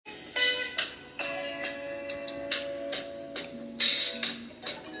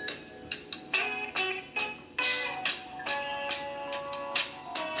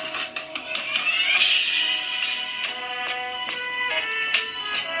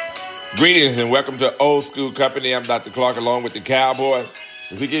Greetings and welcome to Old School Company. I'm Dr. Clark along with the Cowboy.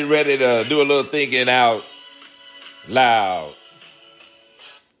 As we get ready to do a little thinking out loud.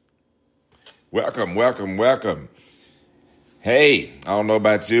 Welcome. Hey, I don't know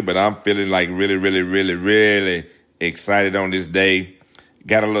about you, but I'm feeling like really excited on this day.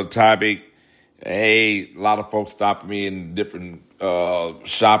 Got a little topic. Hey, a lot of folks stopping me in different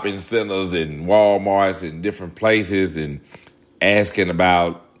shopping centers and Walmarts and different places and asking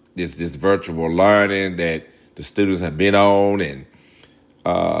about this virtual learning that the students have been on, and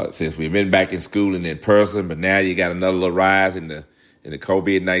since we've been back in school and in person, but now you got another little rise in the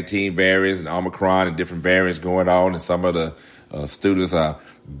COVID-19 variants and Omicron and different variants going on, and some of the students are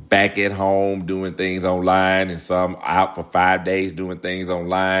back at home doing things online, and some out for 5 days doing things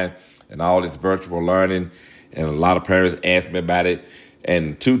online, and all this virtual learning. And a lot of parents asked me about it,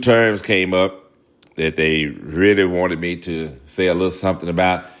 and two terms came up that they really wanted me to say a little something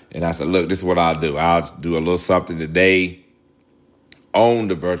about. And I said, look, this is what I'll do. I'll do a little something today on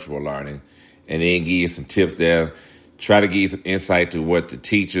the virtual learning and then give you some tips there. Try to give you some insight to what the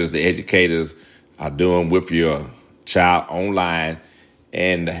teachers, the educators are doing with your child online,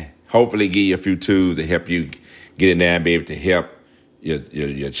 and hopefully give you a few tools to help you get in there and be able to help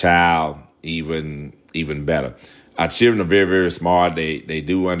your child even better. Our children are very smart. They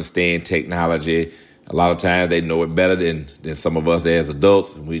do understand technology. A lot of times they know it better than some of us as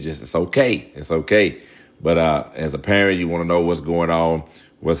adults. It's okay. But as a parent, you want to know what's going on,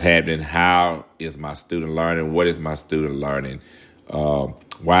 what's happening, how is my student learning, what is my student learning,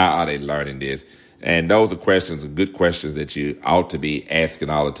 why are they learning this? And those are good questions that you ought to be asking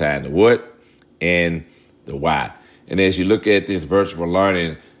all the time, the what and the why. And as you look at this virtual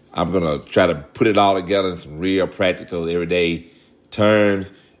learning, I'm going to try to put it all together in some real practical everyday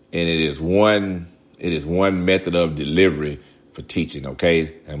terms, and it is one method of delivery for teaching,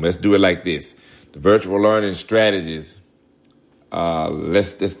 okay? And let's do it like this. The virtual learning strategies, I'm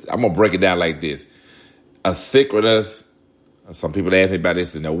going to break it down like this. Asynchronous, some people ask me about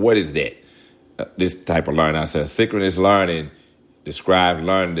this, and what is that? This type of learning. I said asynchronous learning describes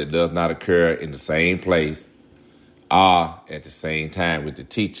learning that does not occur in the same place or at the same time with the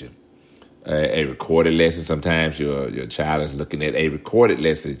teacher. A recorded lesson, sometimes your child is looking at a recorded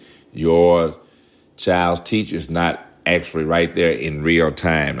lesson. Your child's teacher is not actually right there in real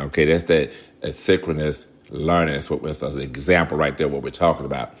time. Okay, that's that asynchronous learning. That's an example right there what we're talking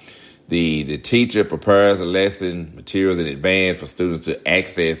about. The teacher prepares the lesson materials in advance for students to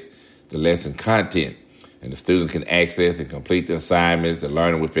access the lesson content, and the students can access and complete the assignments and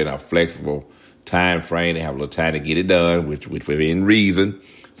learn within a flexible time frame. They have a little time to get it done, which within reason.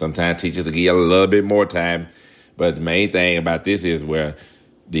 Sometimes teachers will give you a little bit more time, but the main thing about this is where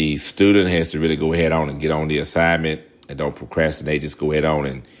the student has to really go ahead on and get on the assignment and don't procrastinate. Just go ahead on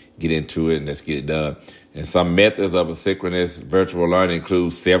and get into it and let's get it done. And some methods of asynchronous virtual learning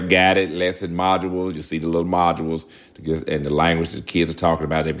include self-guided lesson modules. You see the little modules and the language that the kids are talking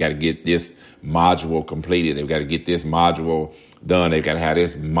about. They've got to get this module completed. They've got to get this module done. They've got to have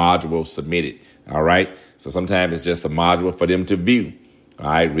this module submitted. All right. So sometimes it's just a module for them to view.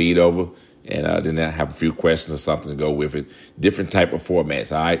 All right. Read over. And then I have a few questions or something to go with it. Different type of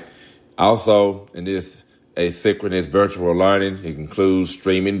formats, all right? Also, in this asynchronous virtual learning, it includes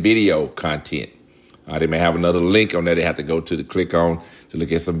streaming video content. They may have another link on there they have to go to click on to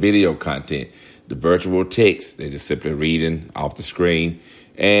look at some video content. The virtual text, they're just simply reading off the screen.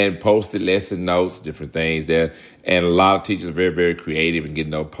 And posted lesson notes, different things there. And a lot of teachers are very creative in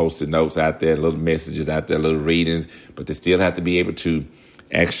getting those posted notes out there, little messages out there, little readings, but they still have to be able to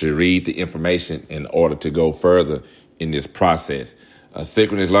actually read the information in order to go further in this process.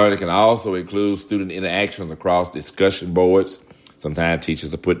 Asynchronous learning can also include student interactions across discussion boards. Sometimes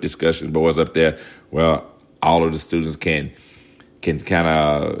teachers will put discussion boards up there where all of the students can kind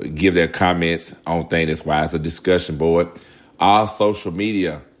of give their comments on things. That's why it's a discussion board. Our social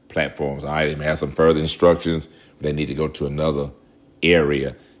media platforms, all right, they may have some further instructions, but they need to go to another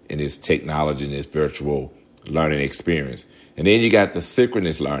area in this technology, in this virtual learning experience. And then you got the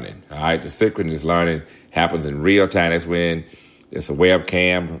synchronous learning. All right, the synchronous learning happens in real time. That's when there's a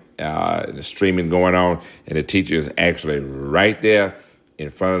webcam, the streaming going on, and the teacher is actually right there in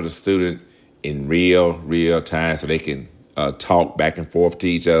front of the student in real time, so they can talk back and forth to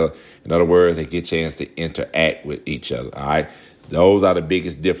each other. In other words, they get a chance to interact with each other. All right, those are the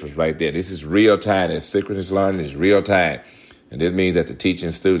biggest difference right there. This is real time. That synchronous learning is real time, and this means that the teacher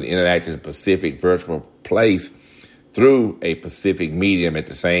and student interact in a specific virtual place through a specific medium at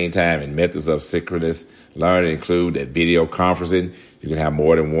the same time. And methods of synchronous learning include that video conferencing. You can have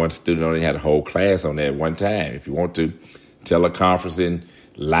more than one student on it. You have a whole class on there at one time if you want to. teleconferencing,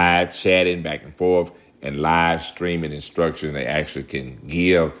 live chatting back and forth, and live streaming instruction. They actually can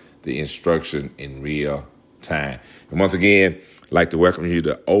give the instruction in real time. And once again, I'd like to welcome you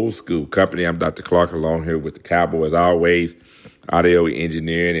to Old School Company. I'm Dr. Clark, along here with the Cowboys always, audio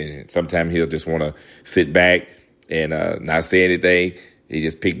engineering, and sometimes he'll just want to sit back and not say anything. He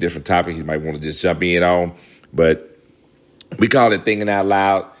just pick different topics he might want to just jump in on. But we call it thinking out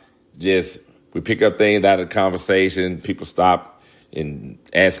loud. Just we pick up things out of the conversation. People stop and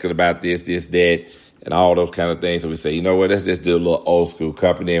asking about this, that, and all those kind of things. So we say, you know what, let's just do a little Old School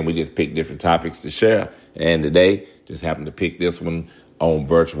Company, and we just pick different topics to share. And today, just happened to pick this one on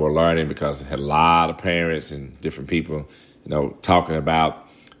virtual learning because it had a lot of parents and different people, talking about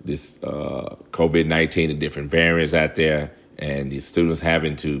this COVID-19 and different variants out there, and these students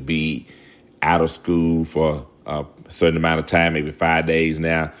having to be out of school for a certain amount of time, maybe 5 days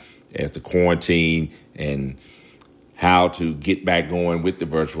now, as the quarantine, and how to get back going with the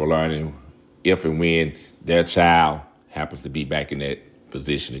virtual learning if and when their child happens to be back in that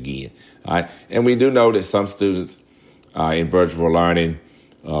position again. All right. And we do know that some students are in virtual learning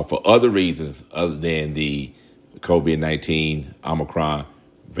for other reasons other than the COVID-19 Omicron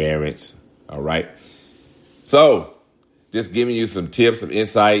variants. All right. So just giving you some tips, some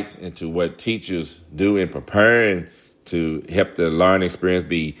insights into what teachers do in preparing to help the learning experience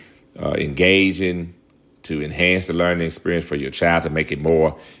be engaging, to enhance the learning experience for your child, to make it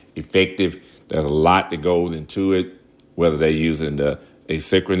more effective. There's a lot that goes into it, whether they're using the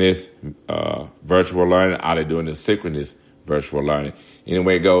asynchronous virtual learning or they're doing the synchronous virtual learning.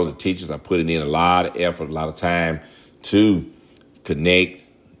 Anyway it goes, the teachers are putting in a lot of effort, a lot of time to connect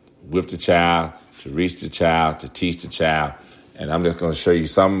with the child, to reach the child, to teach the child. And I'm just going to show you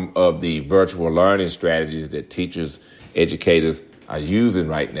some of the virtual learning strategies that teachers, educators are using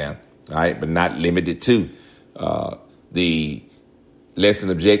right now, all right, but not limited to. The lesson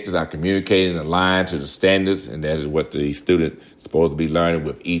objectives are communicating and aligned to the standards, and that is what the student is supposed to be learning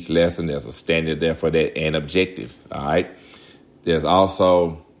with each lesson. There's a standard there for that and objectives, all right? There's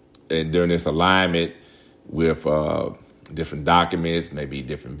also, and during this alignment with different documents, maybe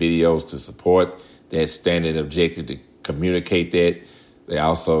different videos to support that standard objective, to communicate that. They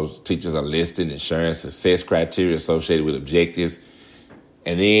also, teachers are listing and sharing success criteria associated with objectives.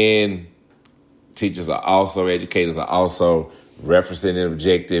 And then educators are also referencing an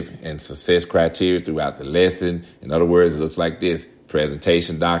objective and success criteria throughout the lesson. In other words, it looks like this: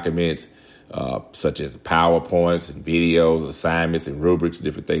 presentation documents, such as PowerPoints and videos, assignments and rubrics,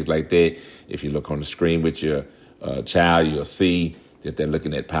 different things like that. If you look on the screen with your child, you'll see that they're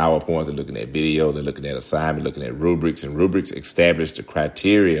looking at PowerPoints, they're looking at videos, they're looking at assignments, looking at rubrics, and rubrics establish the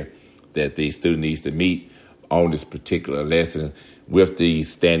criteria that the student needs to meet on this particular lesson with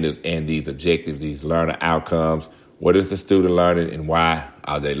these standards and these objectives, these learner outcomes. What is the student learning and why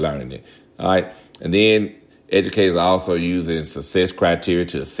are they learning it? All right. And then educators are also using success criteria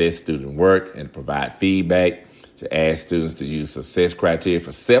to assess student work and provide feedback, to ask students to use success criteria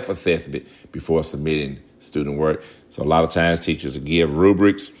for self-assessment before submitting student work. So a lot of times teachers will give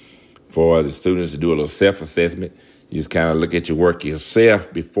rubrics for the students to do a little self-assessment. You just kind of look at your work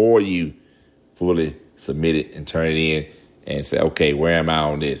yourself before you fully submit it and turn it in and say, okay, where am I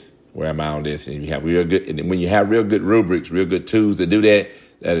on this? Where am I on this? And you have real good, and when you have real good rubrics, real good tools to do that,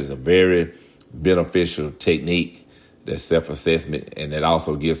 that is a very beneficial technique, that self-assessment, and it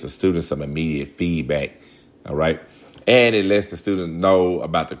also gives the students some immediate feedback, all right? And it lets the student know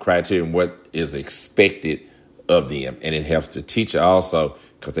about the criteria and what is expected of them. And it helps the teacher also,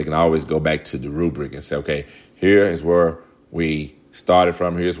 because they can always go back to the rubric and say, okay, here is where we started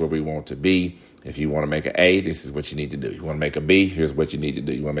from, here's where we want to be. If you want to make an A, this is what you need to do. You want to make a B, here's what you need to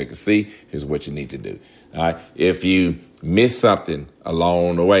do. You want to make a C, here's what you need to do. All right. If you miss something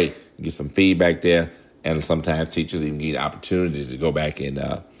along the way, get some feedback there. And sometimes teachers even get an opportunity to go back and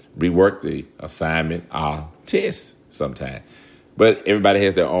rework the assignment or test sometime. But everybody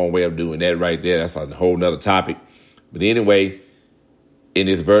has their own way of doing that right there. That's a whole nother topic. But anyway, in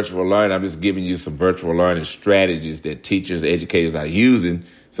this virtual learning, I'm just giving you some virtual learning strategies that teachers, educators are using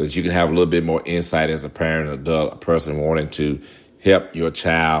so that you can have a little bit more insight as a parent, adult, a person wanting to help your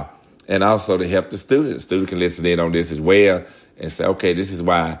child, and also to help the student. The student can listen in on this as well and say, okay, this is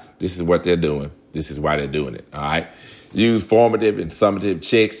what they're doing. This is why they're doing it, all right? Use formative and summative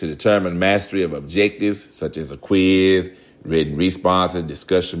checks to determine mastery of objectives, such as a quiz, written responses,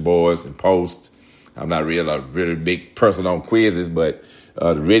 discussion boards, and posts. I'm not a really big person on quizzes, but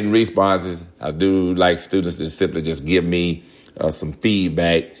the written responses, I do like students to simply just give me some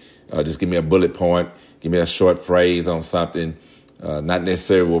feedback. Just give me a bullet point, give me a short phrase on something. Not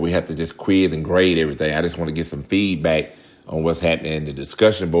necessarily where we have to just quiz and grade everything. I just want to get some feedback on what's happening. The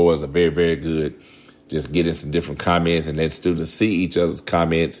discussion boards are very, very good. Just getting some different comments and let students see each other's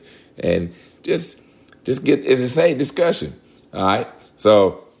comments and just get, as I say, discussion. All right.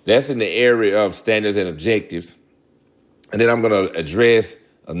 So that's in the area of standards and objectives. And then I'm going to address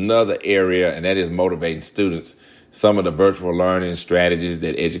another area, and that is motivating students. Some of the virtual learning strategies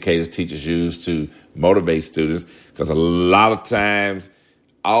that educators, teachers use to motivate students, because a lot of times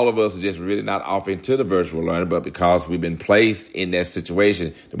all of us are just really not off into the virtual learning, but because we've been placed in that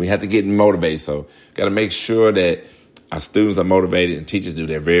situation, then we have to get motivated. So got to make sure that our students are motivated and teachers do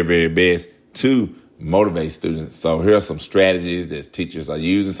their very, very best to motivate students. So here are some strategies that teachers are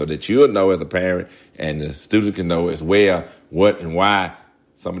using so that you'll know as a parent and the student can know as well what and why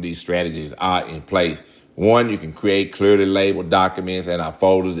some of these strategies are in place. One, you can create clearly labeled documents and our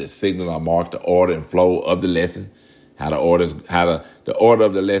folders that signal or mark the order and flow of the lesson, the order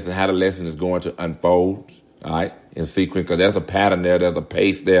of the lesson, how the lesson is going to unfold, all right, in sequence, because there's a pattern there, there's a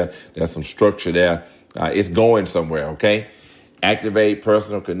pace there, there's some structure there. It's going somewhere, okay? Activate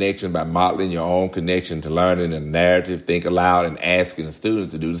personal connection by modeling your own connection to learning and narrative. Think aloud and asking the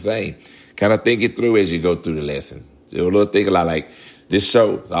student to do the same. Kind of think it through as you go through the lesson. Do a little think aloud, like this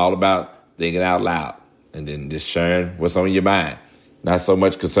show is all about thinking out loud and then just sharing what's on your mind. Not so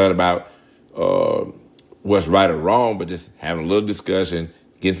much concerned about what's right or wrong, but just having a little discussion,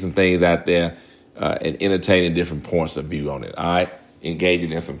 getting some things out there, and entertaining different points of view on it, all right?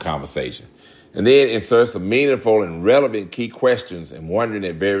 Engaging in some conversation. And then insert some meaningful and relevant key questions and wondering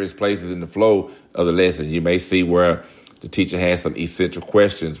at various places in the flow of the lesson. You may see where the teacher has some essential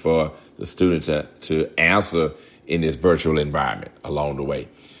questions for the student to answer in this virtual environment along the way.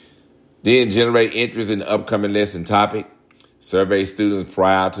 Then generate interest in the upcoming lesson topic. Survey students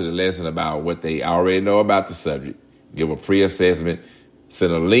prior to the lesson about what they already know about the subject. Give a pre-assessment.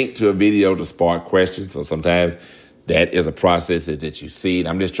 Send a link to a video to spark questions. So sometimes that is a process that you see. And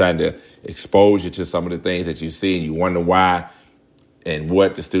I'm just trying to expose you to some of the things that you see and you wonder why and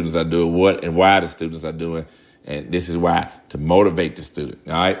what the students are doing, what and why the students are doing. And this is why, to motivate the student,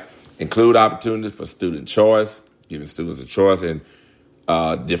 all right? Include opportunities for student choice, giving students a choice in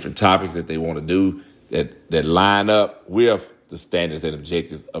different topics that they want to do that line up with the standards and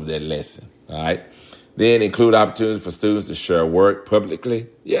objectives of that lesson, all right? Then include opportunities for students to share work publicly.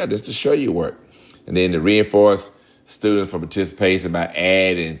 Yeah, just to show your work. And then to reinforce students for participation by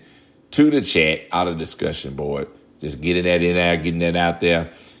adding to the chat out of discussion board. Just getting that in there, getting that out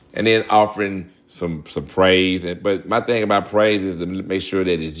there. And then offering some praise. But my thing about praise is to make sure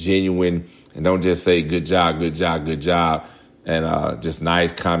that it's genuine and don't just say good job, good job, good job. And just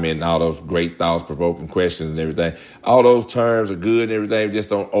nice comment and all those great thoughts, provoking questions and everything. All those terms are good and everything. Just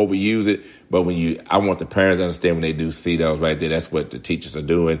don't overuse it. But I want the parents to understand when they do see those right there, that's what the teachers are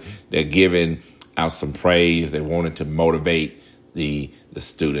doing. They're giving out some praise. They wanted to motivate the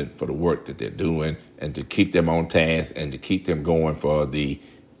student for the work that they're doing and to keep them on task and to keep them going for the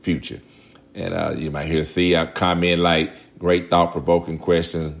future. And you might see a comment like, great thought-provoking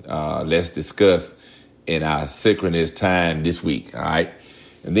question. Let's discuss in our synchronous time this week, all right?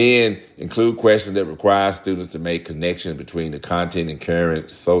 And then include questions that require students to make connections between the content and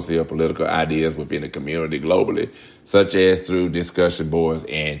current socio-political ideas within the community globally, such as through discussion boards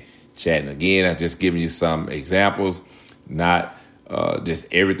and chatting. Again, I've just given you some examples, not just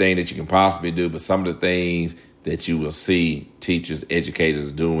everything that you can possibly do, but some of the things that you will see teachers,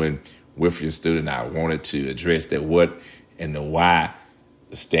 educators doing with your student. I wanted to address that what and the why,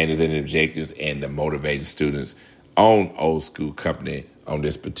 the standards and objectives, and the motivating students on Old School Company on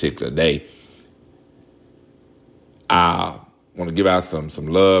this particular day. I want to give out some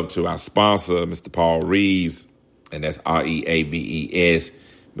love to our sponsor, Mr. Paul Reeves, and that's REAVES.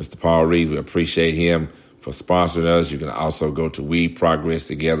 Mr. Paul Reeves, we appreciate him for sponsoring us. You can also go to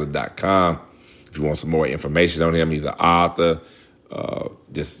WeProgressTogether.com if you want some more information on him. He's an author,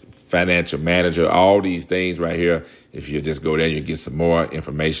 just financial manager, all these things right here. If you just go there, you get some more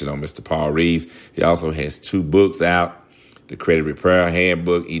information on Mr. Paul Reeves. He also has 2 books out. The Credit Repair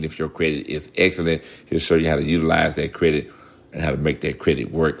Handbook, even if your credit is excellent, he'll show you how to utilize that credit and how to make that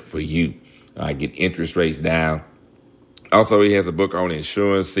credit work for you. Get interest rates down. Also, he has a book on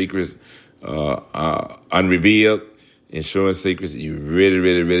insurance secrets, unrevealed insurance secrets. You really,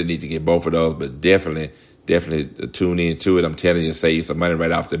 really, really need to get both of those, but definitely tune into it. I'm telling you, save you some money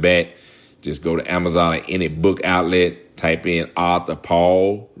right off the bat. Just go to Amazon or any book outlet, type in author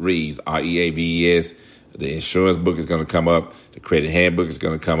Paul Reeves, REAVES. The insurance book is going to come up. The credit handbook is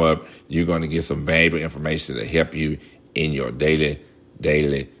going to come up. You're going to get some valuable information to help you in your daily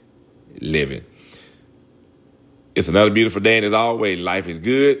living. It's another beautiful day, and as always, life is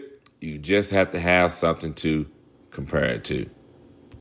good. You just have to have something to compared to